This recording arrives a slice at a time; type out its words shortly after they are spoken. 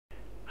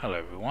Hello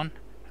everyone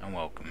and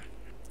welcome.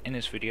 In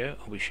this video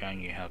I'll be showing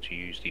you how to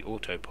use the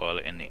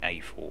autopilot in the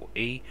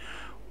A-4E,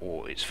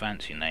 or its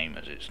fancy name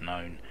as it's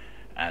known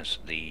as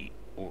the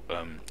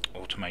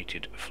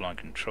automated flight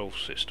control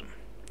system,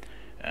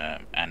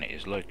 and it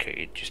is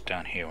located just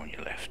down here on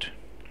your left,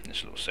 in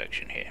this little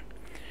section here.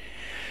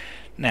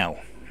 Now,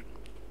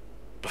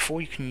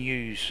 before you can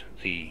use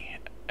the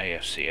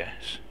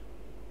AFCS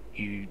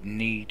you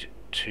need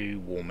to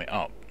warm it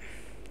up,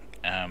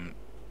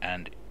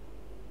 and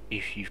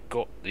if you've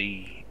got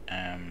the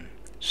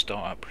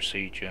startup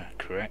procedure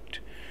correct,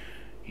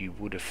 you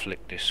would have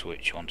flicked this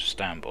switch onto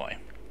standby.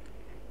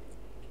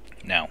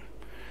 Now,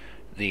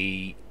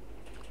 the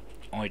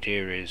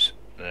idea is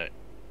that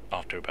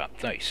after about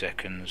 30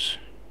 seconds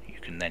you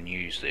can then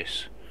use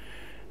this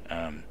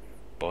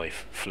by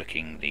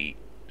flicking the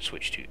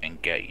switch to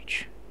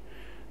engage,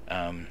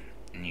 and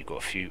you've got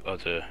a few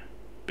other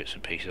bits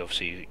and pieces.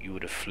 Obviously you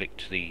would have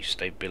flicked the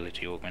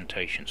stability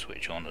augmentation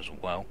switch on as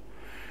well,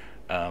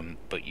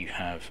 but you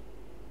have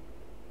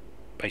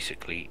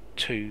basically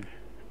two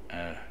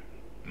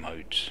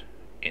modes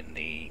in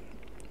the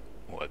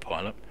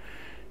autopilot: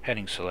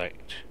 heading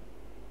select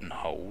and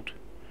hold,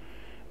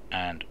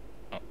 and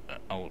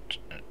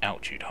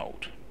altitude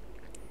hold.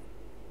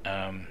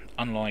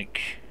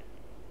 Unlike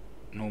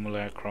normal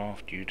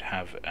aircraft, you'd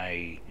have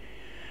a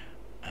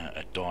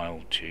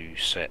dial to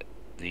set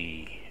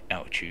the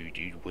altitude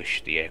you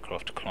wish the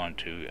aircraft to climb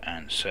to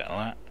and settle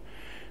at.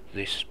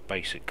 This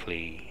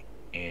basically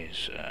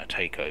is a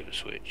takeover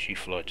switch. You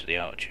fly to the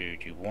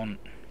altitude you want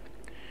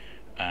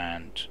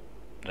and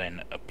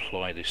then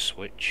apply this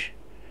switch,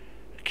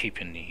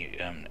 keeping the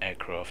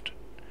aircraft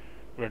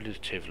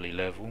relatively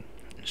level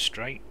and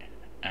straight,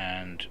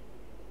 and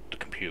the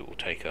computer will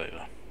take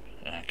over,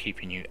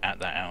 keeping you at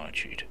that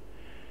altitude.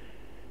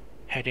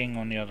 Heading,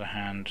 on the other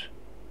hand,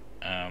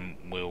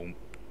 will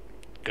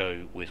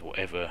go with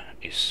whatever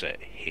is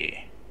set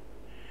here.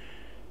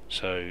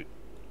 So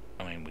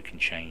I mean, we can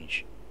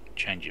change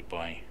it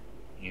by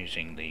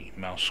using the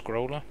mouse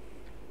scroller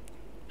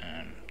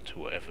to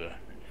whatever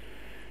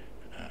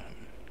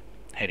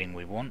heading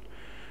we want.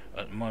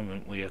 At the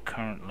moment we are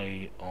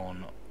currently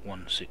on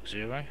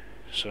 160,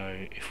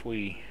 so if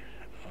we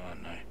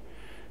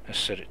let's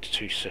set it to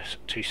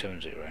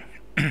 270.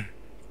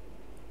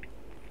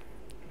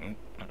 Oh,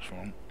 that's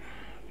wrong.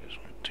 This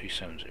one,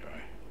 270.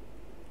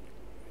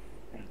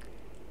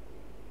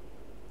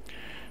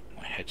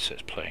 My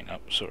headset's playing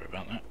up, sorry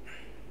about that.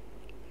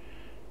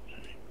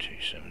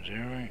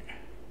 270.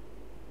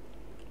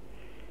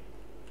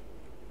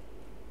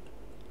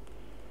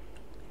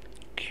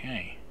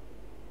 Okay.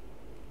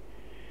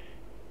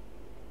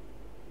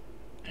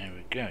 There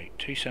we go,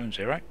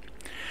 270.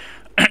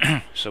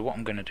 So what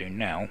I'm going to do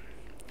now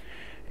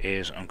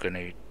is I'm going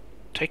to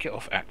take it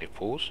off active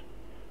pause.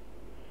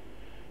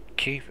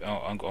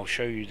 I'll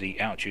show you the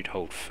altitude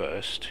hold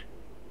first,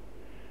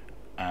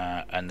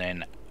 and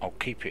then I'll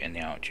keep it in the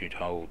altitude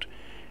hold,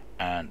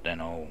 and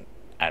then I'll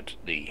add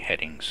the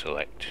heading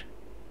select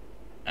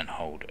and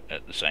hold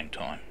at the same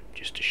time,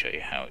 just to show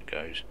you how it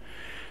goes.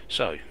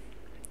 So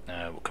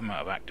we'll come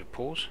out of active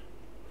pause.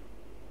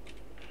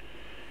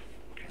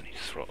 We need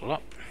to throttle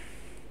up.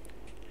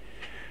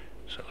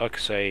 So like I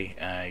say,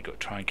 you've got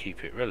to try and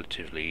keep it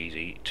relatively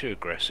easy. Too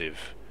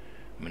aggressive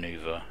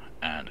manoeuvre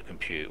and the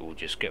computer will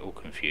just get all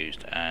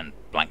confused and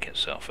blank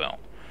itself out.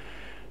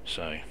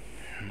 So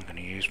I'm going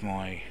to use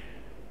my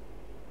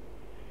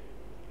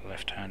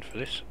left hand for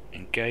this.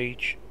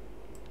 Engage,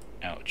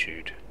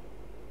 altitude.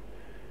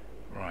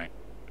 Right,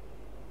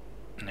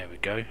 and there we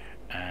go,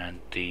 and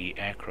the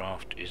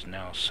aircraft is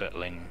now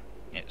settling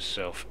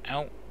itself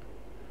out,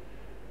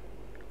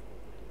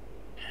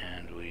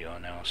 and we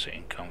are now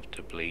sitting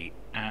comfortably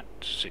at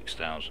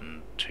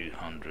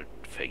 6,200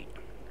 feet.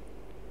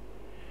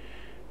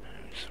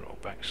 Throttle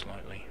back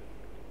slightly,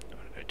 don't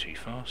want to go too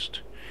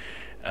fast.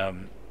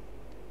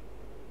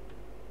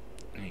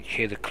 You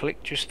hear the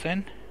click just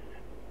then,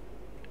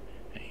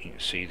 and you can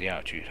see the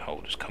altitude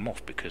hold has come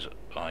off because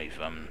I've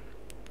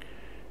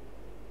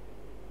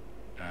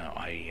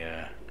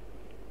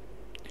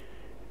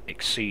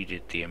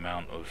exceeded the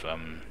amount of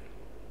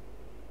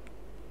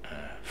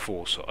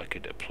force that I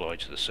could apply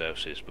to the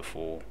surfaces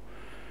before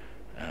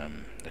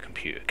the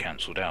computer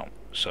cancelled out.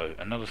 So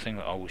another thing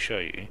that I will show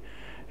you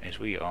is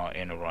we are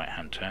in a right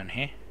hand turn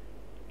here,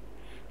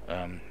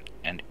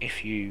 and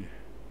if you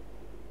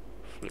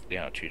flick the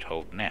altitude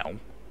hold now,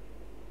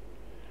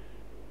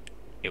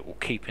 it will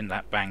keep in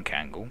that bank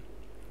angle,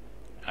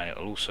 and it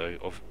will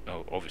also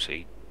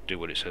obviously do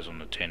what it says on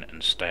the tin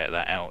and stay at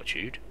that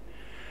altitude.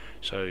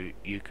 So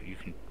you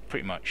can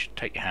pretty much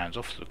take your hands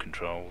off the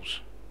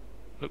controls,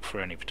 look for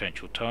any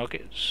potential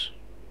targets.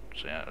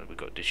 So we've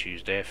got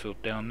disused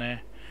airfield down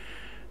there.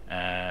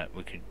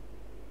 We could,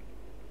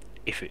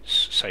 if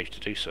it's safe to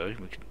do so,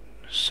 we can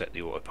set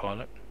the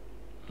autopilot,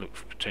 look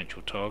for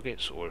potential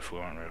targets, or if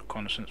we're on a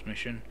reconnaissance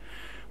mission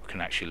we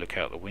can actually look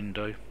out the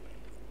window,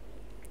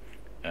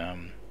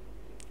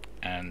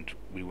 and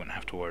we wouldn't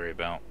have to worry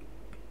about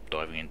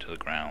diving into the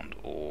ground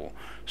or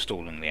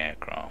stalling the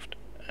aircraft.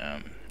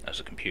 as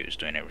the computer's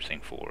doing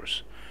everything for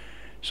us.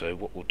 So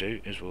what we'll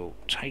do is we'll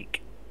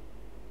take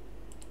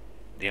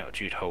the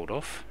altitude hold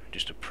off,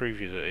 just to prove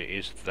you that it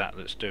is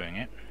that's doing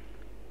it.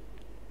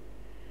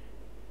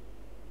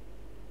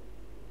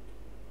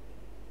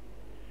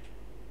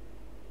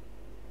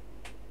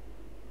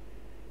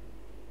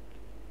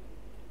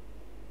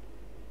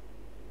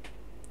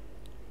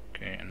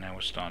 Okay, and now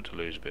we're starting to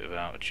lose a bit of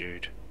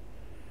altitude,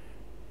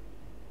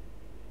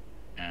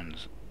 and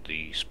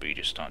the speed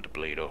is starting to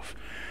bleed off.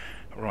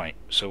 Right,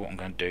 so what I'm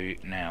going to do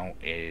now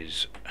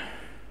is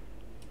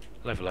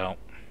level out,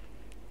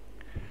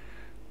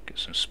 get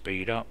some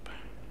speed up,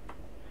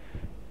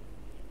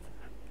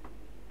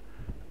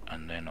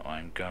 and then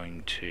I'm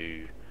going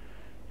to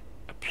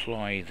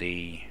apply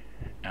the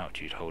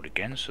altitude hold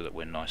again so that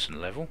we're nice and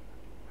level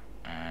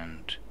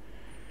and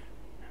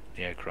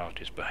the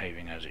aircraft is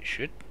behaving as it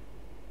should.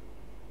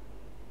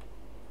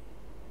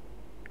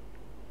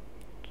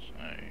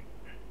 So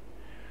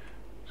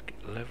let's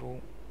get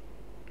level,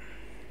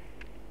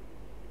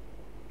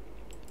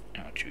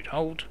 altitude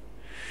hold.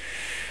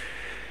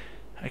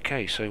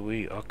 Okay, so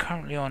we are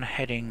currently on a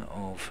heading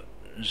of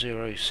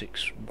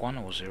 061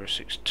 or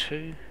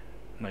 062,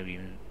 maybe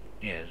even,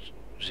 yeah,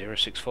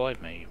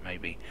 065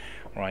 maybe.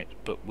 Right,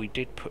 but we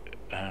did put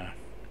a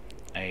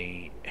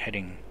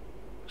heading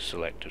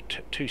select of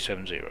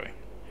 270.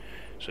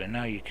 So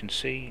now you can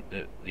see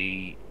that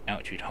the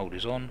altitude hold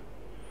is on.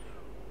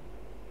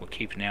 We're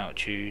keeping the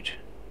altitude.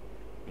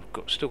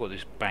 We've still got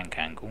this bank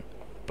angle,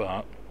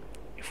 but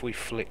if we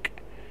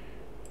flick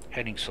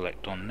heading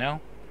select on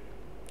now,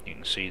 you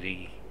can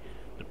see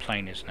the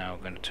plane is now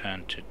going to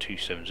turn to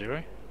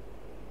 270.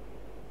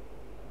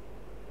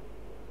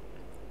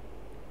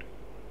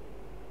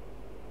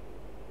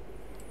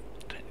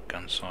 Take the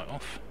gun sight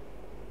off.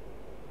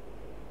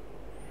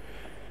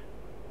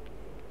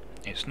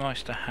 It's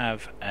nice to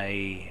have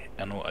an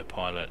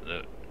autopilot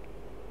that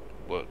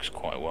works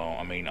quite well.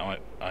 I mean,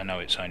 I know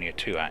it's only a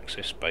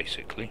 2-axis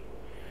basically,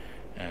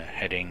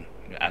 heading,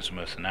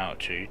 azimuth and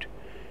altitude,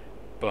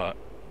 but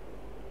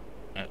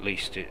at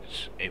least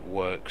it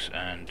works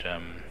and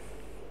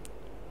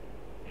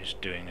is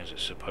doing as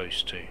it's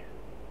supposed to.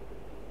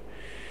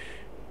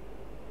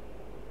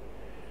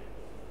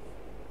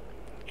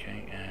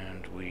 Okay,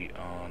 and we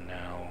are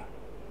now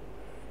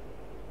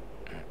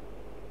at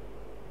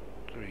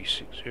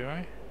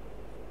 360.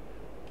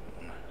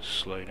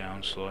 Slow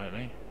down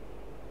slightly.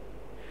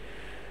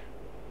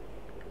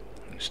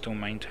 And still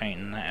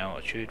maintaining that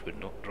altitude, we've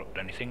not dropped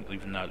anything,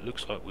 even though it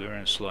looks like we're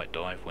in a slight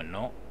dive, we're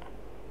not.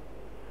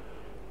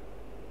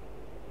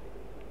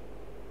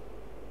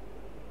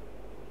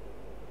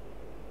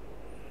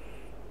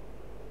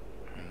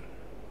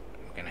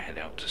 Head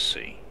out to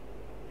sea.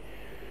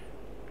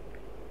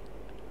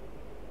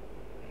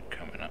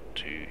 Coming up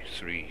to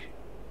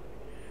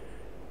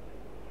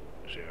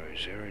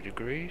 300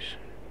 degrees.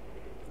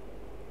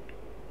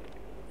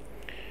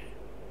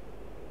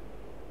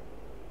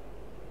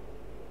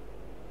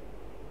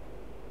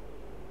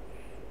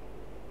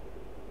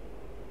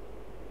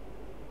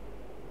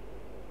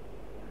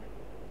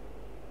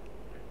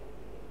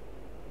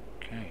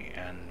 Okay,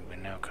 and we're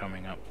now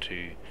coming up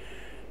to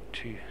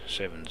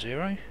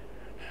 270.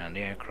 And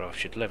the aircraft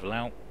should level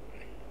out.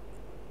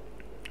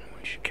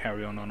 We should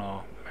carry on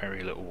our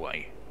merry little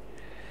way.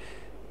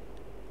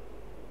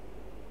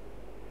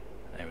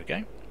 There we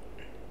go.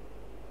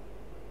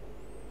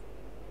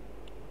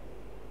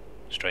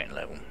 Straight and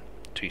level.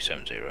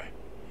 270.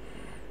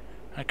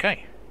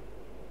 Okay.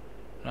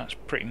 That's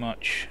pretty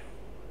much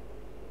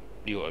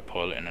the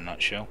autopilot in a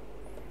nutshell.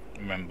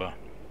 Remember,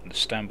 the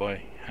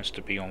standby has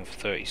to be on for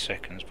 30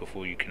 seconds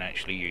before you can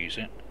actually use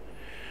it.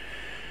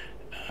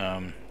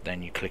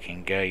 Then you click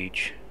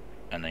engage,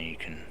 and then you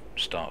can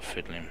start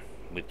fiddling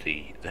with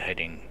the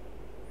heading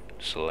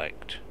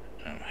select,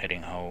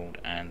 heading hold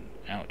and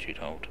altitude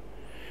hold.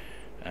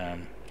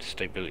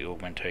 Stability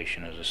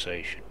augmentation, as I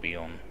say, should be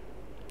on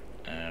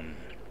to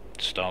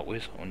start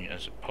with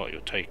as a part of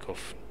your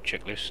takeoff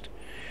checklist,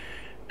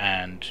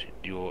 and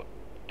your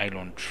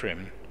aileron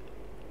trim.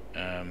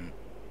 I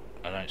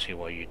don't see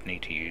why you'd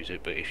need to use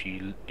it, but if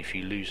you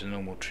lose the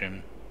normal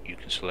trim, you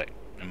can select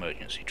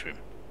emergency trim.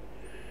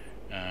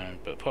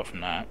 But apart from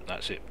that,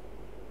 that's it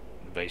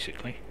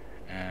basically.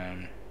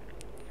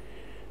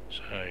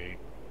 So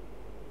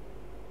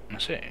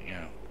that's it. You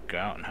know, go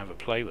out and have a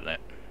play with it.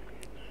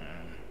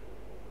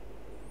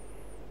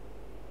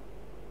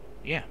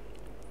 Yeah.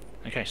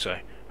 Okay, so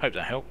hope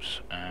that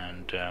helps,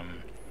 and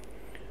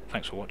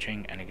thanks for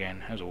watching. And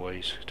again, as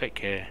always, take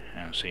care,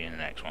 and see you in the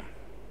next one.